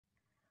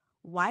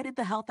Why did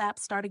the health app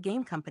start a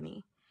game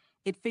company?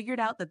 It figured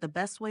out that the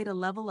best way to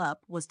level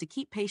up was to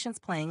keep patients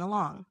playing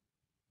along.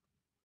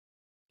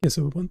 Yeah,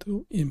 so we want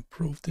to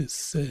improve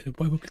this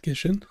web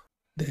application.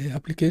 The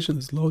application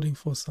is loading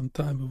for some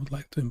time. We would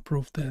like to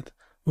improve that.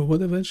 We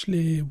would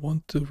eventually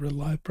want to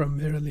rely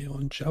primarily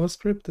on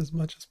JavaScript as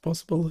much as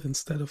possible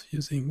instead of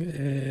using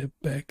a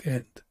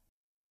backend.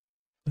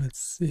 Let's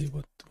see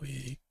what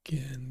we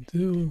can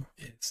do.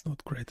 It's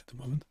not great at the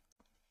moment.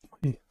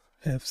 We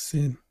have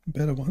seen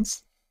better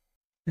ones.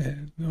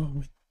 And no,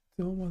 we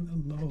don't want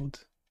to load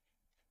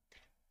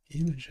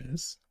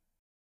images.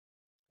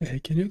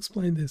 Can you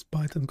explain this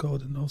Python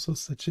code and also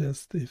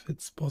suggest if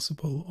it's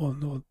possible or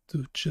not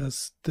to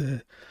just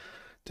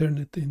turn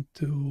it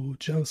into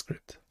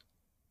JavaScript?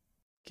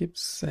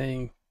 Keeps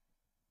saying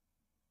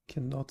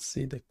cannot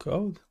see the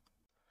code.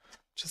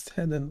 Just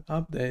had an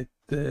update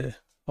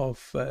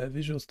of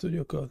Visual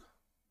Studio Code.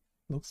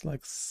 Looks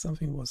like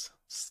something was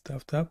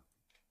stuffed up.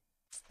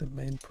 It's the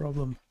main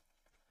problem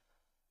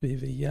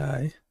with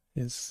AI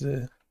is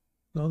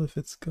not if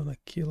it's gonna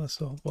kill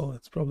us all. Well,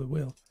 it probably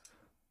will.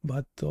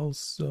 But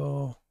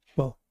also,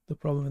 well, the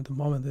problem at the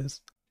moment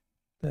is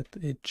that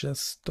it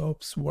just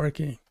stops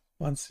working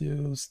once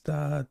you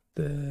start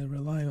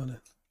relying on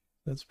it.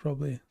 That's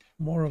probably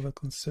more of a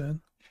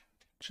concern.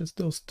 Just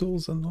those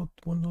tools were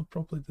not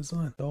properly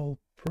designed. All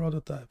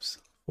prototypes,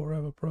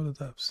 forever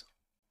prototypes,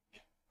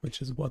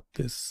 which is what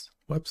this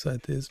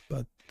website is,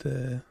 but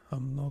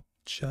I'm not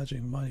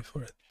charging money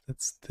for it.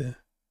 That's the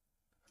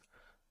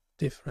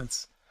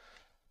difference.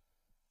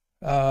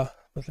 But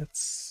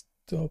let's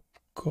stop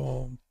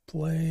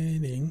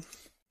complaining.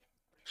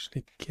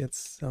 Actually get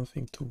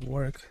something to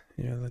work.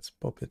 Yeah, let's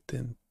pop it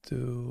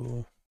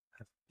into,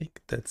 I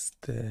think that's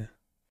the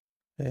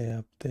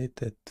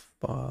updated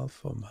file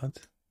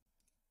format,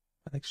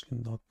 but actually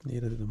not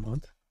needed in the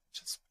mod.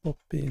 Just pop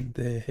in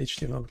the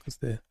HTML because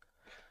there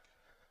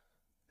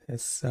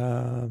has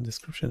some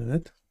description in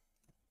it.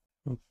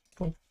 We'll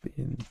pop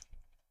in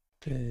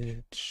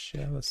the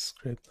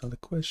JavaScript. Now the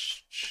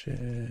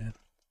question,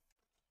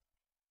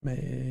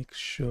 make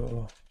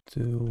sure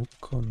to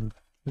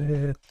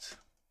convert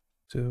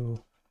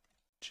to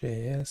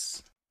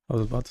JS. I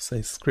was about to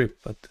say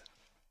script, but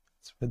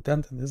it's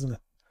redundant, isn't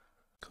it?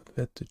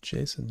 Convert to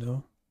JSON,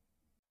 no.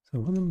 So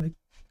I want to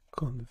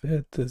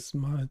convert as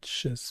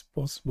much as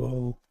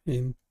possible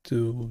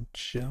into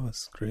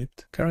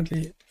JavaScript.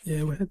 Currently,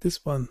 yeah, we had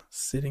this one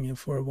sitting in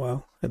for a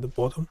while at the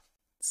bottom.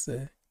 It's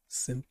a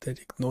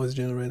synthetic noise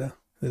generator.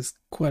 There's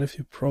quite a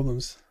few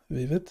problems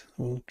with it.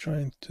 We're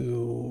trying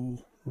to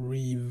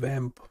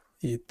revamp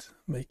it,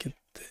 make it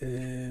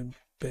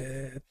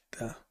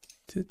better.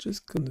 It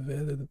just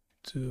converted it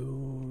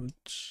to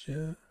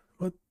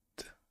what?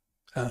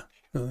 Ah,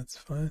 no, that's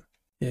fine.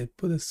 Yeah, it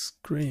put a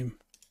script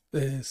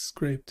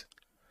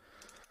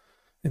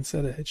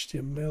inside the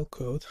HTML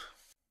code.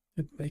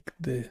 It make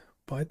the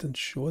Python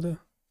shorter.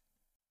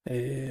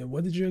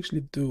 What did you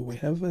actually do? We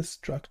have a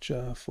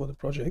structure for the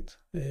project.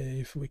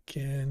 If we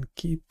can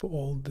keep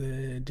all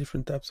the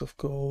different types of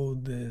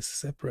code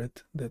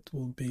separate, that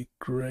will be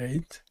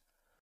great.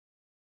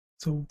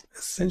 So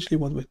essentially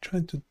what we're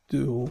trying to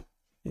do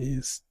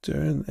is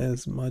turn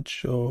as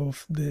much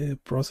of the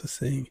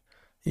processing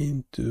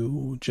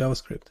into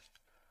JavaScript.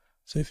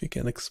 So if you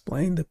can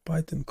explain the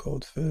Python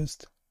code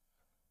first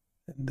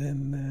and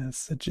then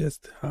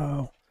suggest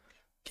how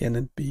can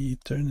it be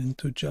turned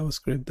into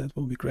JavaScript, that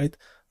will be great.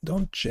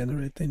 Don't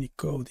generate any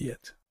code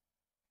yet.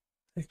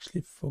 I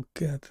actually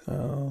forgot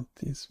how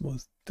this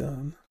was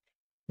done.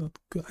 Not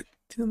good.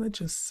 Didn't I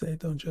just say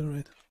don't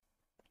generate?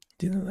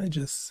 Didn't I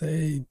just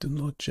say do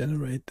not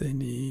generate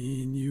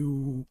any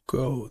new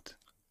code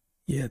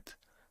yet?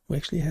 We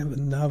actually have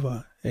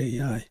another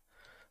AI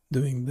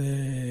doing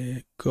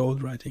the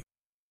code writing.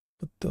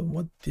 But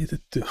what did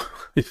it do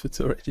if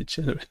it's already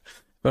generated?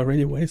 If I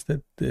already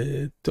wasted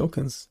the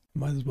tokens,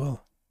 might as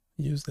well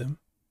use them.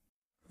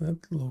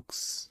 That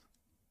looks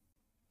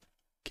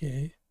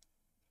okay.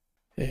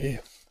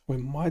 We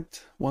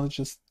might want to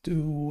just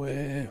do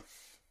a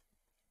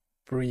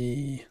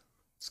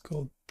it's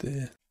called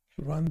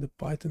run the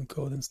Python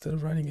code instead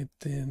of running it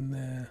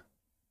in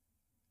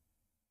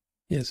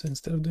so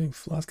instead of doing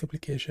Flask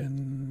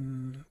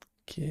application,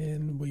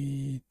 can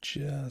we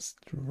just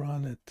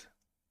run it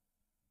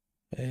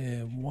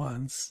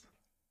once,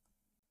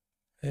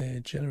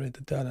 generate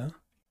the data?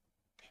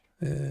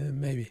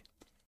 Maybe.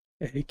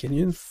 Can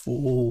you in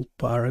full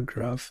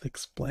paragraph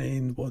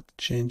explain what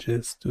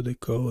changes to the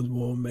code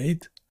were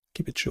made?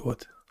 Keep it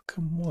short.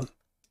 Come on.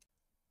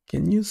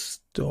 Can you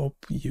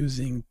stop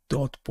using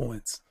dot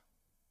points?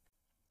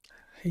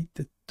 I hate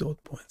the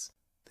dot points.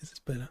 This is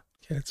better.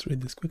 Okay, let's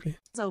read this quickly.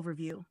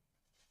 Overview.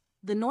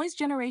 The noise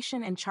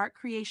generation and chart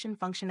creation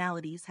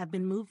functionalities have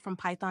been moved from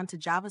Python to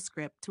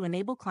JavaScript to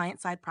enable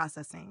client-side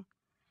processing.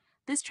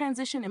 This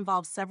transition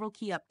involves several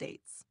key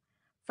updates.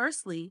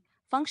 Firstly,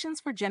 functions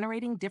for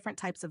generating different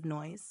types of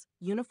noise,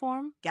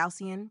 uniform,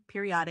 Gaussian,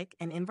 periodic,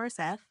 and inverse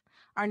F,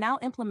 are now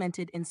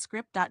implemented in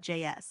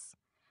script.js.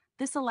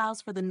 This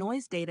allows for the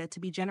noise data to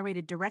be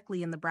generated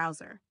directly in the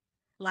browser.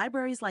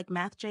 Libraries like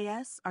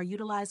Math.js are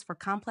utilized for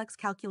complex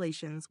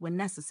calculations when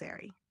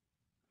necessary.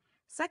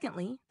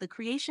 Secondly, the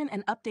creation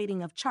and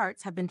updating of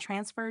charts have been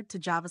transferred to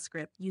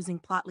JavaScript using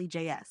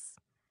Plotly.js.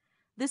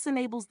 This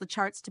enables the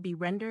charts to be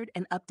rendered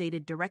and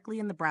updated directly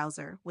in the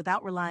browser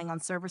without relying on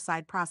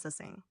server-side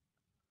processing.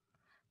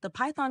 The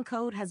Python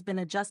code has been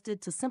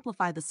adjusted to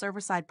simplify the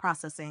server-side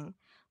processing,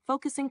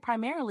 focusing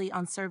primarily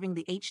on serving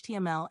the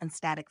HTML and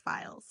static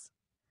files.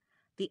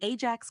 The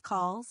AJAX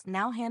calls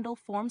now handle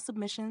form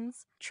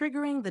submissions,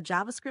 triggering the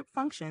JavaScript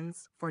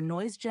functions for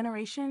noise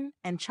generation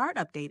and chart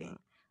updating,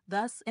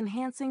 thus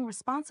enhancing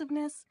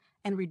responsiveness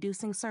and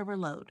reducing server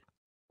load.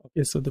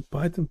 Okay, so the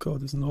Python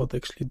code is not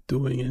actually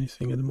doing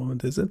anything at the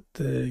moment, is it?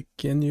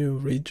 Can you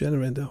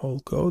regenerate the whole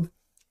code?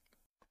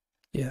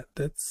 Yeah,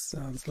 that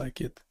sounds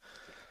like it.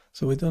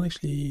 So we don't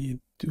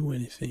actually do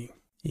anything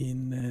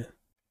in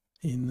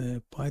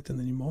Python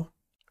anymore.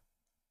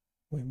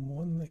 We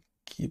want to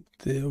keep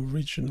the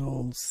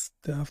original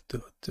stuff,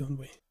 don't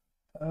we?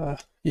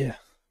 Yeah,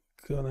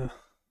 gonna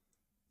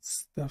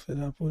stuff it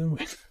up, wouldn't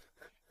we?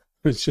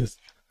 Let's just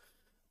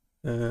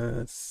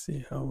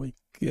see how we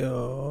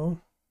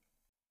go.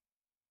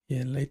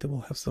 Yeah, later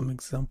we'll have some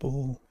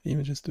example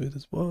images to it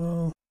as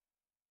well.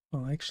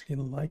 I actually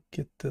like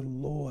it a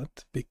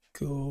lot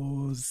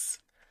because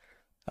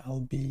I'll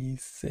be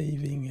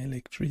saving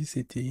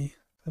electricity.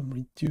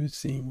 We'll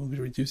be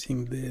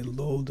reducing the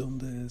load on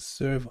the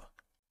server,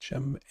 which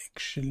I'm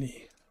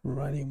actually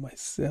running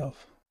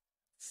myself.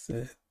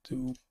 Let's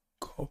do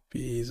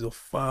copies of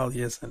file.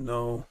 Yes, I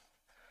know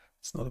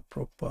it's not a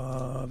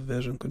proper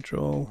version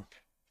control,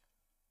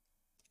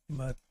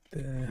 but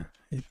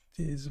it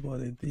is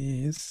what it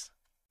is.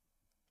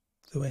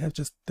 So I have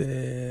just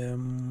the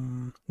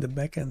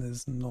backend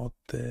is not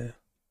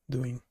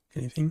doing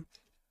anything.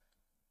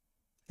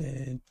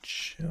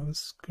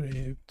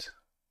 JavaScript,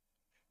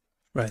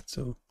 right?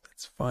 So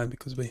that's fine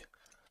because we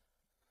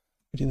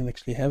didn't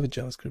actually have a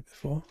JavaScript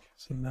before.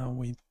 So now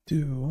we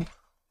do.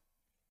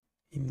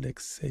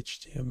 Index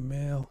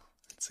HTML.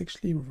 Let's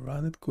actually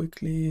run it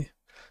quickly.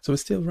 So we're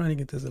still running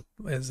it as a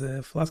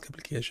Flask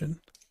application.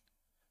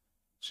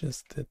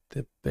 Just that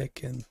the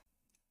backend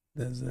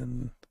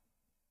doesn't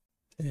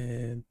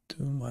do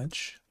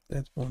much.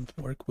 That won't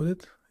work with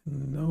it.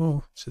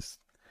 No, just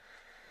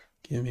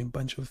give me a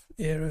bunch of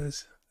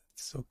errors.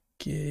 It's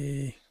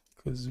okay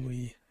because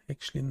we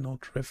actually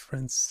not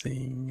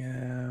referencing.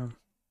 I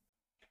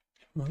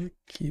want to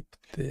keep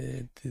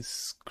the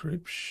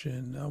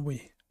description. Are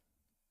we?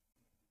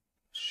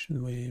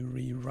 Should we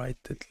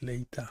rewrite it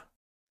later?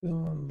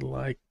 Don't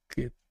like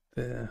it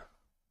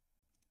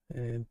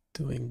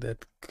doing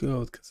that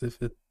code because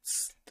if it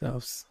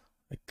stuffs,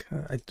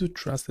 I do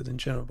trust it in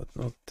general, but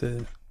not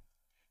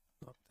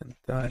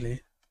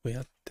entirely. We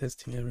are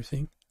testing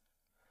everything.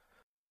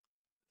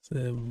 It's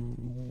a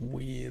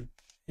weird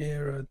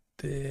error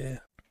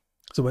there.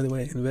 So by the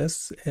way,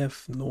 inverse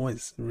F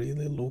noise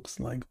really looks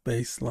like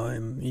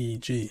baseline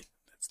EEG.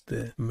 That's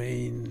the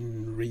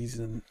main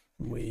reason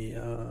we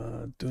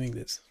are doing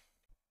this.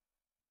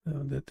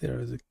 Now that there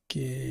is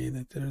okay, okay,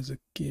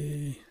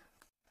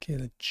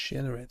 the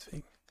generate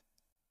thing.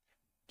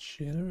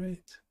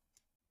 Generate.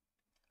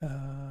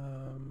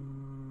 A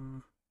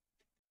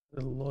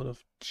lot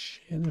of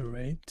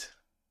generate.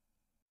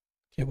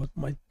 Okay, what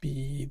might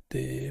be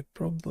the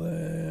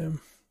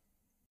problem?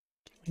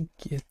 Can we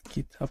get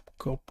GitHub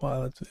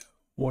Copilot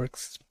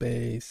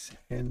workspace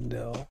and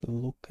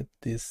look at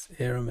this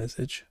error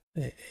message?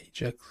 The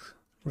AJAX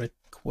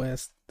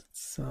request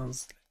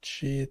sounds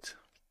legit.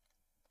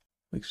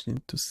 We actually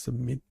need to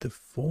submit the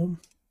form.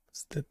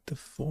 Is that the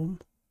form?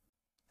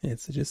 Yeah,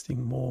 it's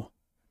suggesting more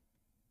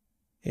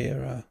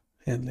error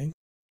handling.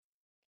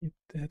 Keep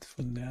that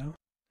for now.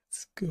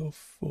 Let's go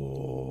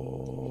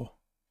for...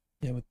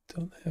 Yeah, we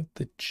don't have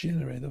the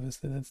generate,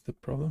 obviously that's the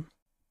problem.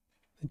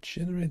 The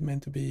generate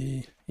meant to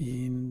be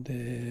in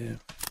the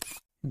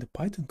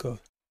Python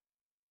code.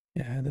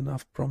 Yeah, I had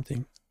enough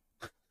prompting.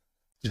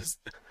 Just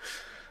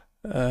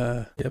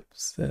yep,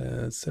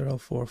 serial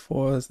 4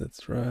 4s,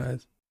 that's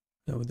right.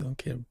 No, we don't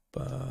care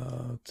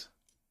about...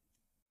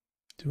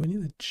 Do we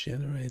need to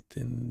generate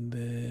in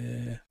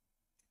the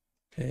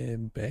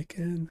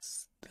backend?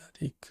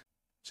 Static.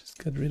 Just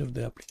get rid of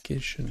the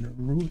application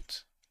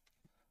root.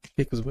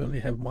 Because we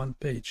only have one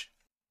page.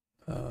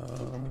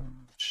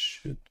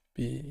 Should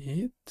be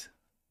it.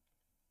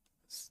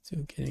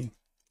 Still getting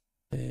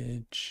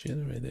a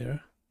generate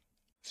error.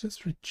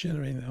 Just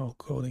regenerating the whole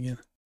code again.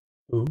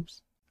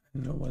 Oops. I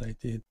know what I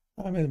did.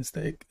 I made a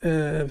mistake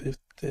with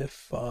the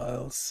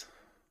files.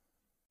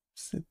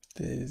 Sit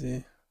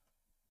daisy.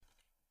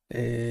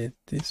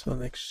 This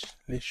one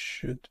actually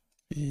should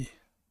be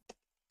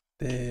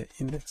the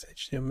index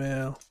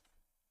HTML,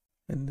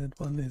 and that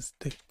one is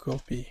the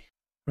copy.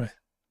 Right,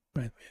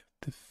 we have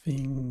the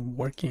thing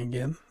working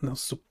again. Now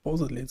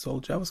supposedly it's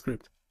all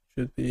JavaScript.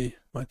 Should be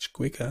much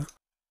quicker.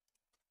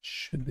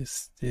 Should be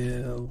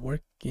still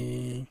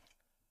working.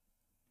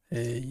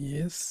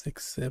 Yes,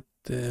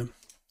 except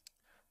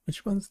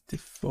which one's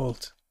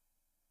default?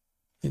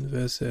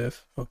 Inverse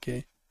F,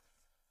 okay.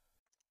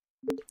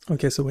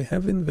 Okay, so we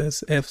have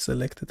inverse F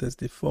selected as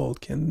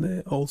default.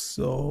 Can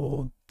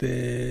also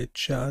the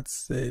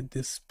charts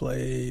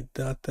display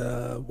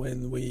data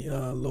when we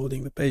are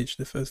loading the page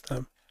the first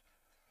time?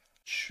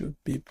 Should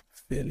be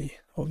fairly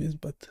obvious,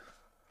 but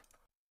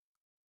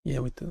yeah,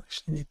 we don't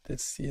actually need the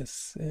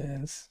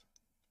CSS.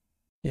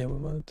 Yeah, we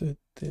want to do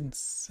it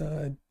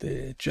inside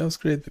the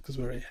JavaScript because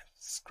we already have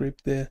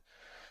script there.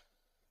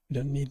 We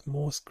don't need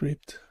more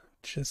script,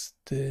 just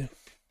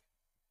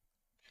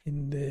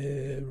in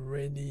the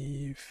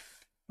ready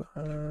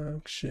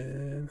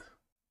function.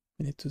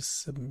 We need to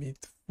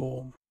submit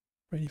form.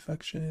 Ready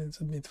function,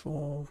 submit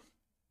form.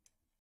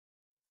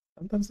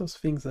 Sometimes those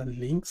things are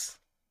links,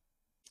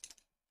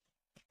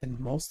 and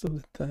most of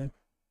the time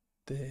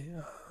they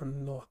are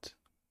not.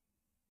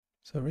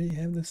 So I already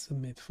have the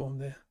submit form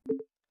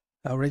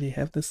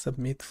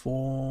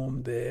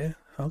there.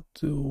 How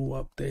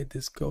to update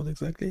this code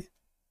exactly?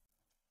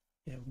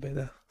 Yeah,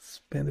 better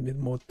spend a bit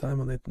more time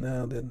on it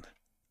now then.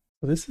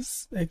 So this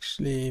is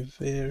actually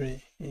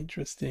very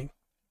interesting.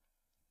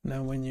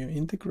 Now when you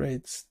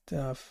integrate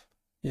stuff,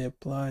 you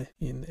apply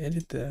in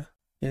editor,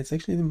 yeah, it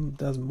actually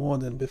does more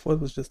than before. It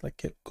was just like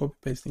kept copy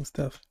pasting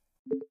stuff.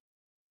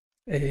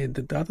 The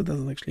data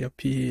doesn't actually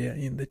appear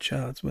in the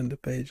charts when the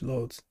page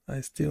loads.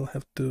 I still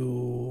have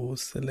to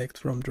select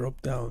from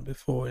drop down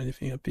before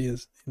anything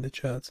appears in the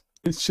charts.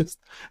 It's just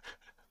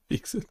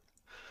fix it.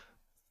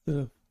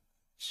 So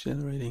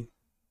generating.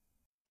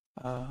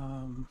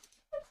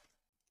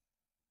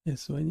 Yeah,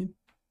 so I need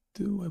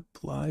to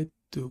apply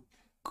to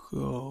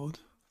code.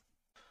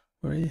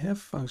 We already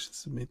have function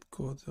submit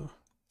code or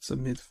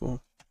submit form.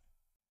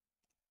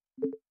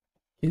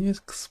 Can you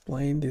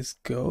explain this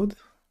code?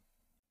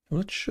 I'm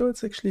not sure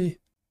it's actually.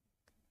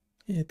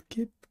 Yeah, it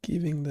kept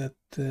giving that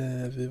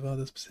without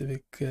a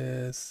specific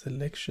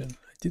selection.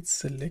 I did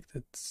select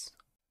it.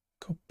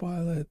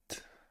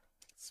 Copilot.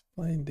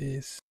 Explain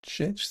this.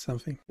 Change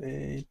something.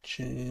 They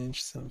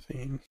change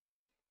something.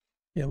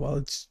 Yeah, while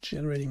it's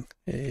generating,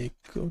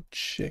 go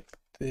check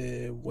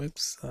the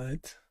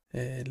website.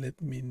 Let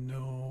me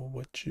know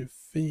what you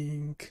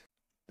think.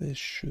 There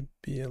should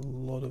be a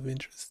lot of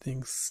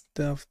interesting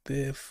stuff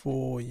there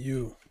for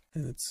you,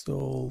 and it's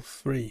all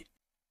free.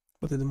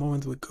 But at the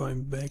moment we're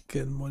going back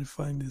and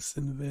modifying this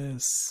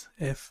inverse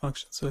F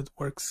function so it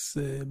works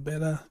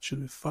better, it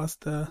should be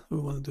faster. We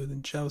want to do it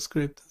in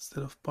JavaScript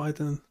instead of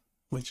Python,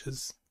 which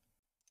is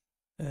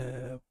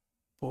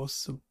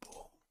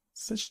possible.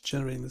 It's just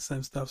generating the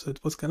same stuff, so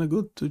it was kind of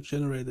good to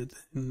generate it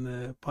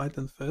in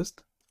Python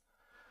first.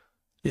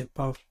 Yeah,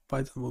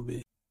 Python will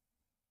be.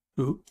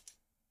 Ooh,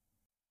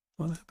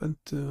 what happened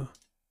to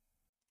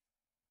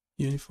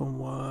uniform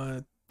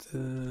white?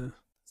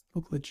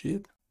 Look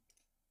legit.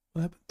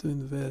 What happened to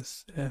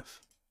inverse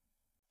F?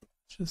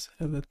 Just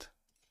have it.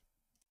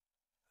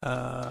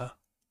 Okay.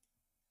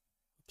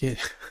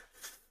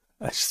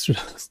 I just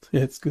realized.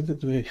 Yeah, it's good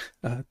that we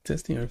are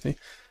testing everything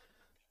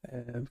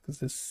because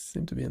there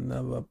seemed to be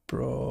another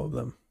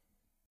problem.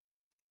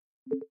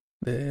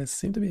 There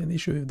seemed to be an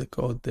issue with the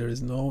code. There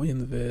is no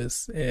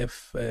inverse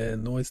F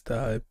noise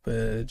type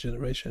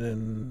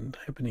generation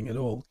happening at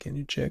all. Can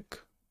you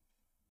check?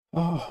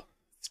 Oh,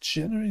 it's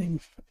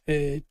generating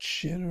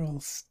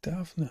general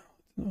stuff now.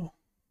 No.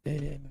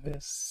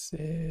 Inverse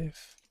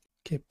F.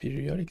 Okay,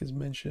 periodic is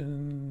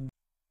mentioned.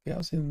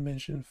 Gaussian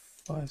mentioned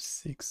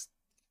 5-6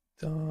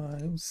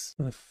 times.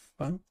 The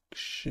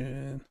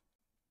function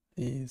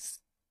is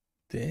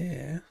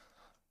there.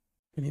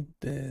 We need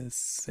the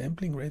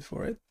sampling rate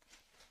for it.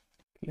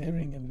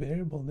 Declaring a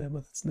variable there,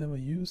 but it's never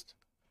used.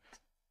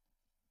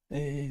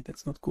 Hey,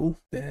 that's not cool.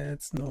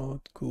 That's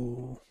not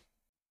cool.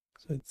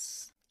 So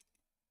it's,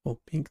 well,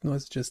 pink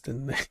noise is just a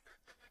name.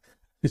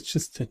 It's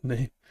just a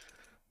name.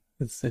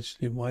 It's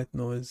essentially white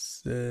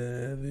noise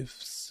with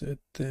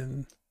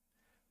certain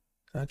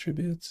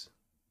attributes.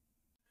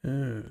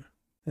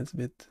 That's a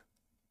bit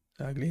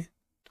ugly.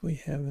 What do we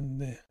have in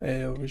the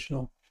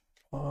original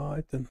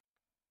Python?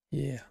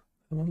 Yeah,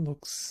 that one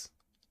looks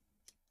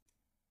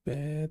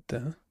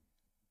better.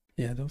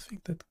 Yeah, I don't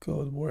think that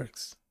code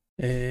works.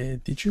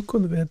 Did you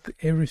convert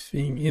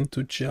everything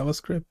into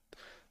JavaScript,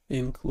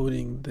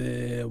 including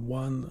the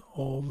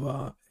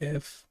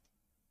 1/f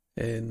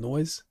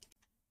noise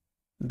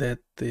that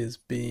is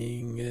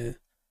being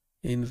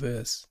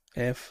inverse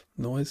F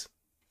noise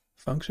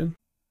function?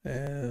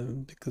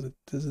 Because it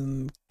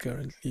doesn't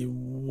currently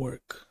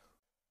work.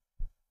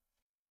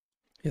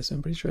 Yes,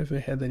 I'm pretty sure if I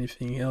had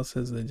anything else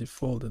as the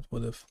default, it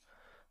would have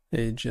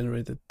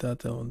generated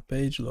data on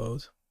page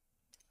load.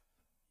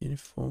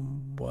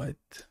 Uniform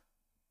white.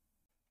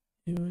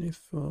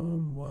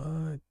 Uniform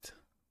white.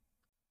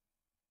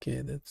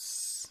 Okay,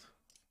 that's.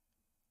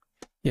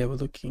 Yeah, we're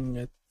looking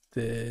at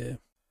the.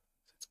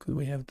 It's good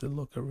we have the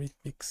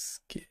logarithmic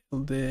scale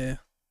there.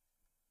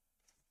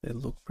 They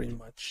look pretty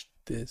much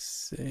the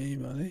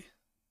same, are they?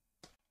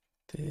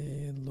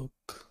 They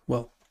look,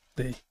 well,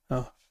 they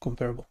are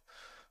comparable.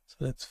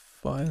 So that's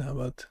fine. How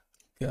about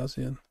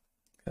Gaussian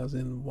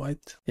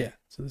white? Yeah,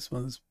 so this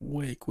one is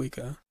way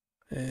quicker.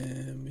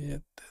 Yeah,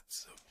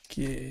 that's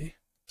okay.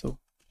 So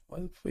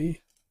what if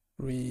we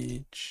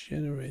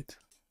regenerate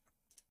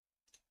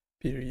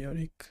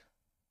periodic.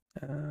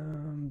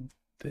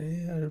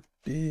 They are a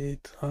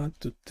bit hard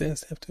to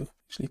test. I have to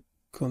actually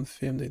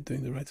confirm they're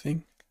doing the right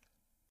thing.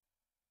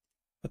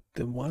 But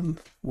the one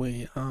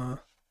we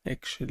are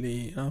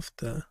actually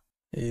after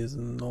is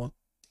not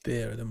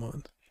there at the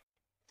moment.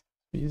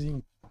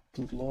 Using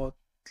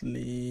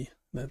Plotly,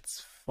 that's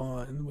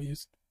fine. We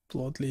used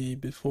Plotly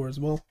before as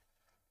well.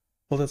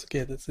 Well, that's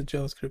okay, that's a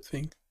JavaScript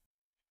thing.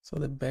 So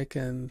the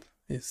backend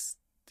is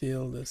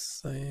still the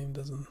same,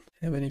 doesn't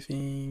have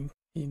anything.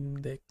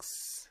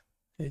 Index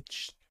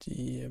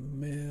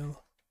HTML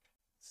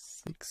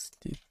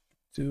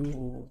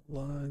 62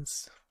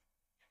 lines.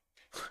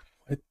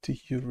 Why do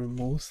you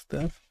remove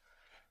stuff?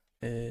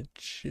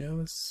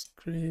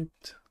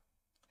 JavaScript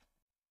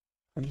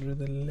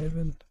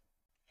 111,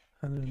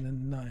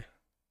 109.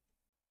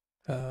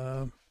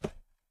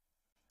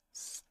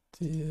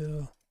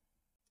 Still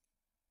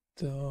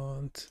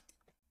don't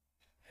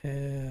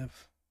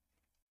have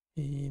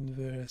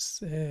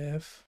inverse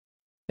F.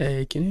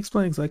 Can you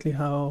explain exactly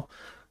how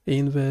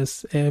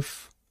inverse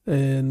F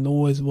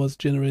noise was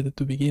generated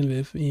to begin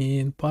with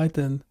in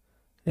Python,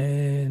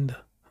 and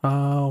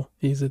how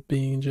is it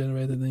being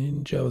generated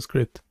in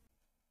JavaScript?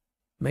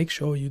 Make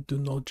sure you do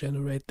not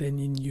generate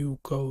any new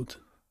code.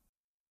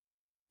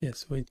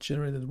 Yes, we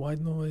generated white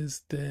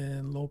noise,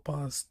 then low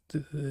pass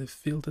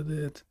filtered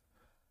it.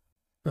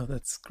 No,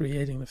 that's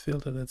creating the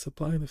filter, that's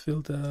applying the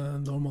filter,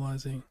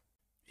 normalizing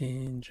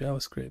in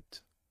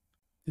JavaScript.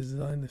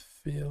 Design the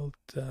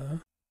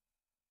filter.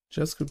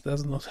 JavaScript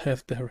does not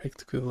have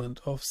direct equivalent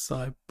of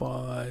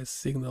SciPy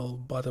signal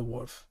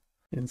Butterworth.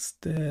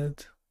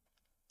 Instead,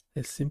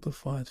 a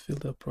simplified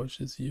filter approach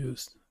is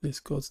used. This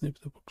code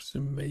snippet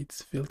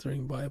approximates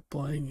filtering by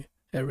applying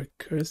a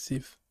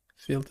recursive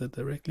filter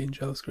directly in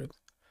JavaScript.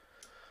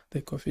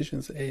 The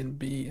coefficients A and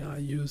B are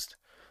used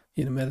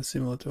in a manner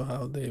similar to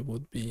how they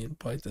would be in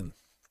Python.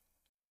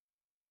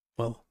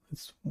 Well,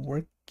 it's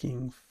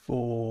working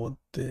for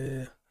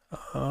the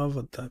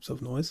other types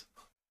of noise.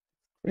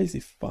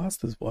 Crazy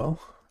fast as well,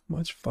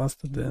 much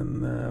faster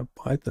than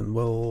Python.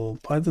 Well,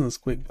 Python is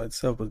quick by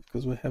itself, but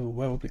because we have a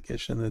web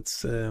application,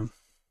 it's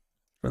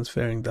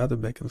transferring data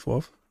back and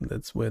forth.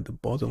 That's where the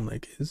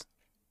bottleneck is.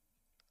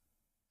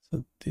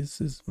 So this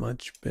is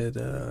much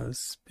better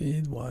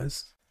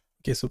speed-wise.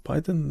 Okay, so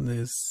Python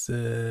is...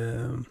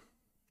 so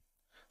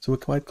we're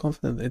quite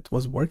confident it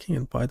was working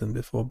in Python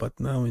before, but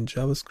now in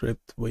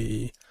JavaScript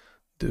we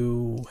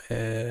do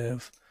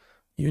have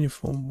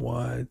uniform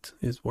white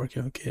is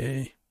working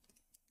okay.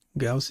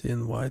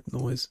 Gaussian white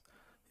noise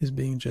is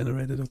being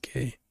generated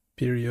okay.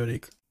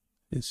 Periodic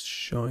is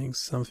showing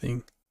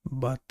something,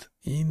 but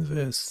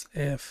inverse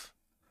F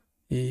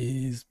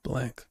is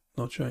blank,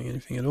 not showing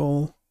anything at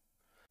all.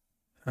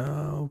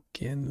 How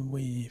can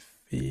we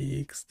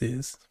fix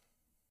this?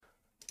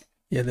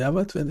 Yeah, the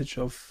other advantage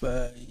of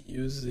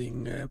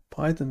using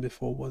Python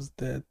before was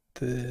that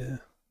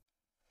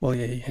well,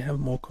 yeah, you have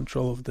more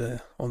control of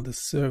on the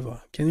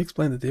server. Can you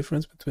explain the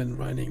difference between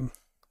running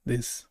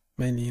this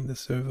mainly in the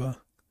server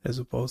as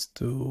opposed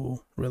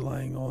to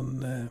relying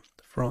on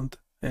front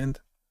end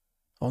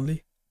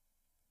only?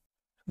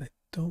 And I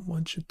don't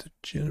want you to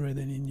generate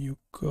any new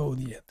code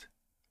yet.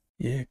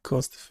 Yeah,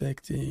 cost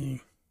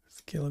effective,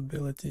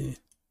 scalability.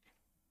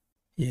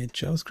 Yeah,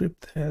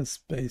 JavaScript has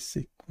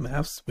basic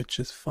maths, which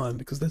is fine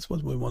because that's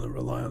what we want to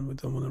rely on. We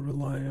don't want to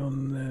rely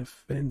on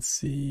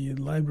fancy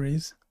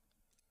libraries,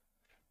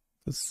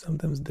 because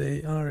sometimes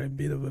they are a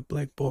bit of a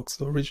black box.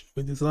 So originally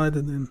we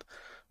decided, and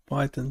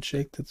Python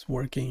checked it's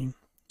working,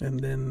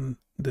 and then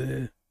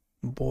the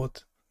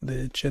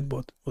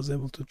chatbot was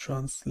able to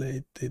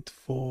translate it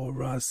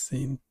for us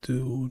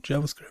into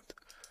JavaScript.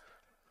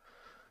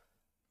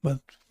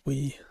 But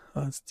we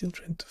are still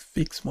trying to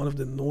fix one of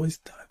the noise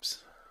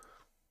types.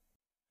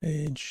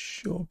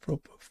 Ensure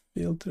proper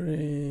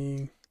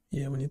filtering.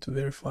 Yeah, we need to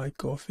verify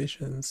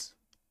coefficients.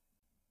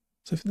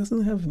 So if it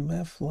doesn't have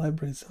math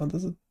libraries, how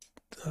does it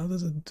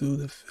do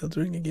the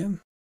filtering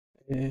again?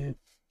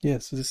 Yeah,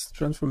 so this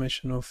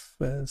transformation of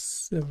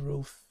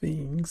several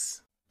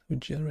things. So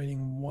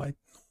generating white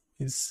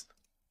noise.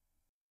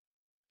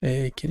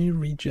 Can you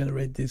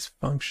regenerate this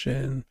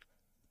function,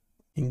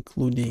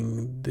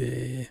 including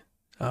the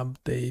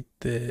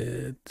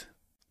updated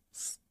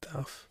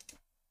stuff?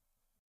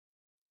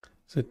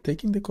 So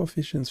taking the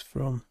coefficients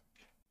from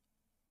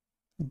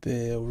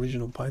the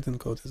original Python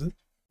code, is it?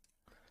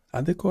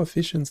 Are the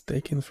coefficients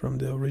taken from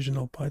the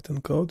original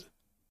Python code?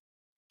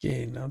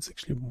 Okay, now it's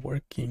actually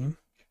working.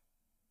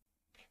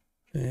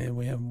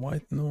 We have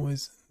white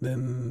noise,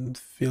 then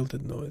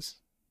filtered noise.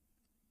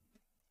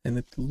 And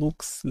it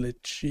looks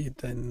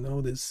legit, I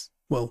know this.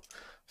 Well,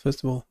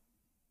 first of all,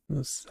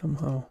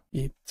 somehow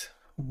it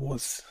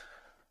was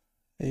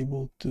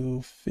able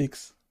to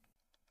fix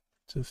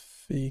this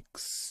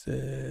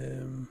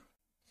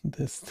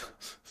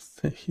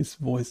his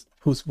voice.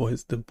 Whose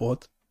voice? The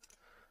bot.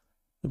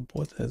 The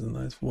bot has a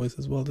nice voice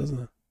as well, doesn't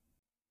it?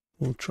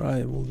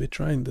 We'll be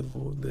trying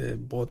the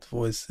bot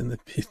voice in a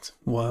bit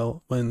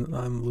when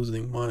I'm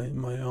losing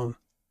my own.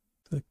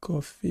 the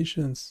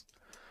coefficients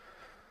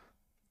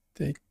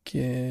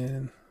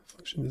taken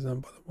function design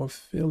bottom-up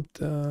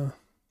filter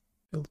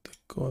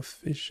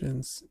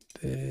coefficients,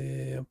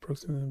 the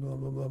approximate blah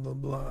blah blah blah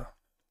blah.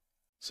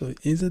 So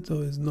is it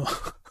or is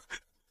not?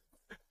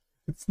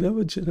 It's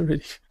never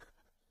generating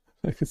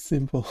like a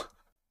simple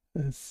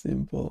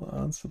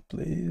answer,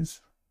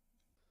 please.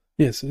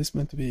 Yeah, so this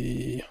meant to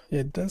be, yeah,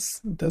 it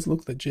does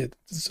look legit.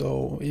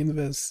 So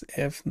inverse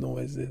F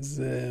noise is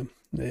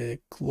the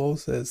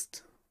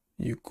closest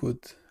you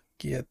could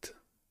get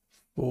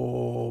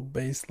for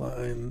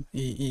baseline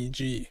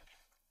EEG.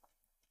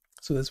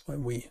 So that's why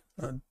we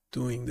are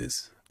doing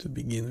this to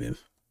begin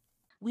with.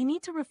 We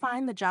need to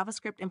refine the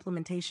JavaScript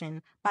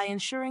implementation by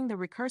ensuring the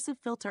recursive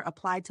filter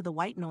applied to the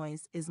white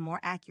noise is more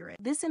accurate.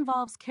 This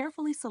involves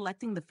carefully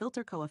selecting the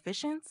filter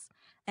coefficients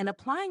and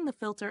applying the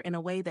filter in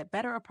a way that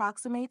better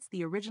approximates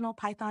the original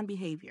Python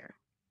behavior.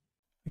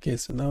 Okay,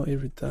 so now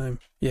every time,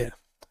 yeah,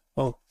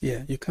 well,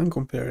 yeah, you can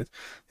compare it.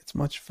 It's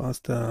much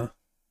faster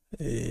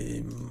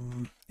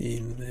in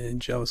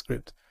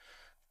JavaScript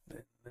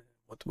than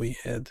what we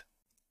had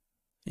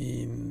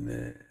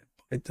in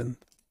Python.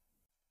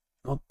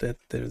 Not that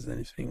there's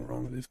anything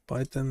wrong with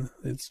Python,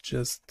 it's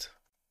just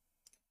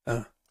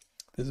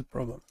there's a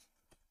problem.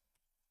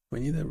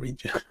 We need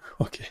a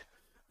okay,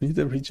 we need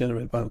a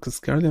regenerate button, because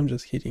currently I'm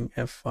just hitting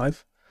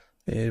F5,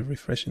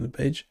 refreshing the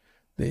page.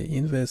 The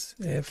inverse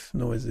F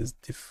noise is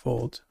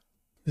default.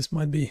 This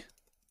might be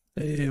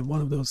one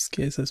of those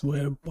cases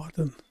where a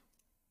button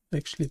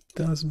actually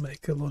does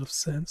make a lot of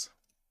sense.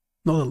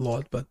 Not a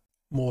lot, but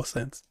more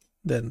sense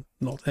than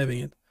not having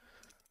it.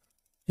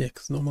 Yeah,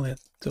 because normally I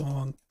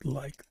don't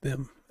like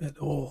them at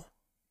all.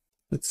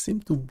 It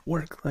seemed to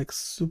work like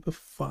super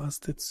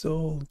fast. It's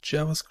all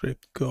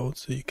JavaScript code,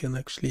 so you can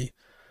actually,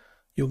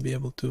 you'll be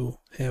able to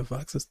have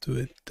access to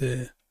it,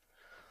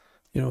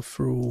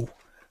 through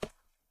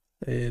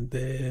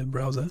the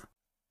browser,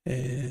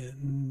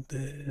 and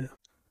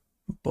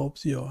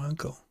Bob's your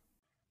uncle.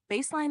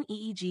 Baseline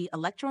EEG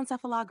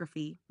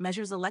electroencephalography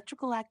measures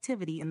electrical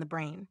activity in the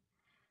brain.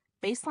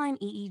 Baseline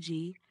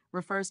EEG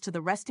refers to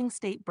the resting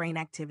state brain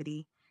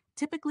activity,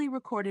 typically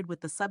recorded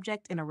with the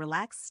subject in a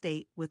relaxed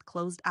state with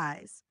closed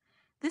eyes.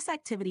 This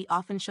activity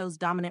often shows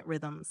dominant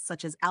rhythms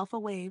such as alpha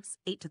waves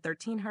 8 to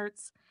 13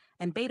 Hz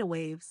and beta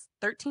waves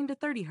 13 to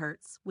 30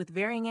 Hz with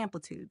varying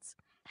amplitudes.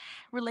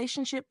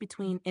 Relationship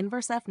between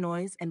inverse F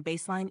noise and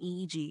baseline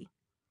EEG.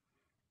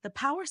 The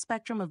power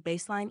spectrum of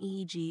baseline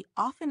EEG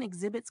often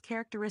exhibits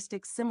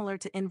characteristics similar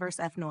to inverse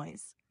F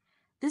noise.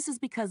 This is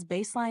because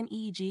baseline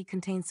EEG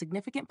contains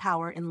significant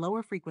power in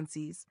lower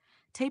frequencies,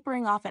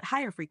 tapering off at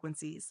higher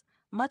frequencies,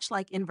 much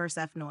like inverse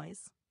F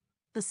noise.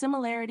 The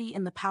similarity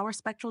in the power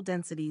spectral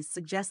densities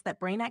suggests that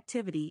brain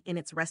activity in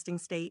its resting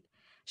state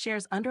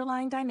shares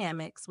underlying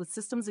dynamics with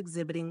systems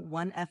exhibiting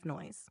 1F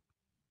noise.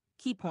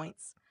 Key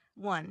points.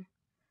 1.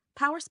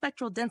 Power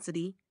spectral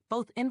density.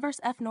 Both inverse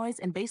F noise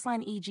and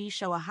baseline EEG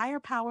show a higher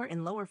power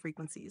in lower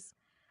frequencies.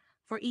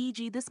 For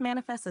EEG, this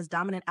manifests as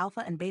dominant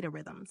alpha and beta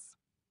rhythms.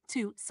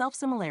 2.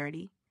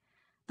 Self-similarity.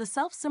 The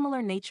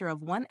self-similar nature of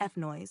 1F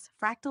noise,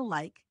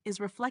 fractal-like,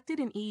 is reflected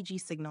in EEG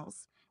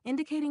signals,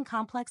 indicating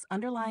complex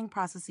underlying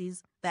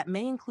processes that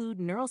may include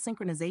neural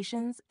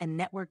synchronizations and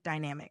network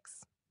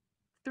dynamics.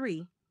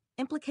 3.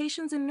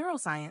 Implications in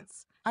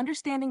neuroscience.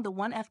 Understanding the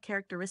 1F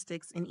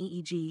characteristics in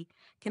EEG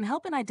can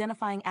help in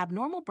identifying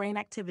abnormal brain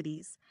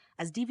activities,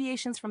 as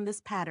deviations from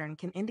this pattern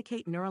can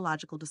indicate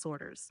neurological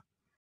disorders.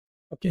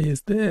 Okay,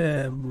 is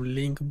there a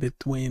link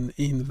between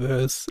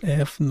inverse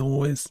F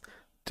noise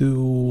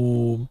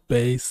to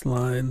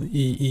baseline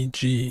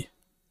EEG?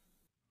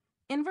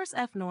 Inverse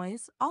F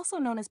noise, also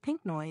known as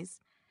pink noise,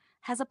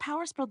 has a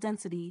power spectral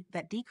density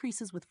that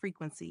decreases with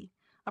frequency,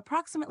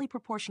 approximately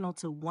proportional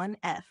to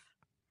 1F.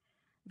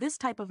 This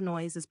type of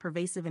noise is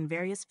pervasive in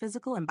various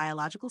physical and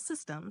biological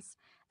systems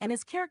and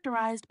is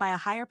characterized by a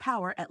higher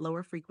power at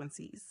lower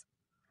frequencies.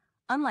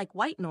 Unlike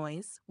white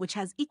noise, which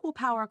has equal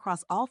power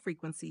across all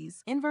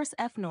frequencies, inverse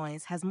F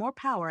noise has more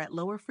power at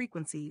lower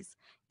frequencies,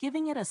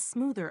 giving it a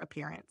smoother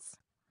appearance.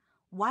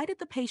 Why did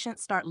the patient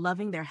start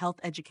loving their health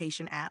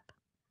education app?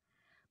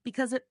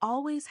 Because it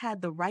always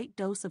had the right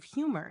dose of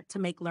humor to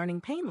make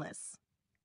learning painless.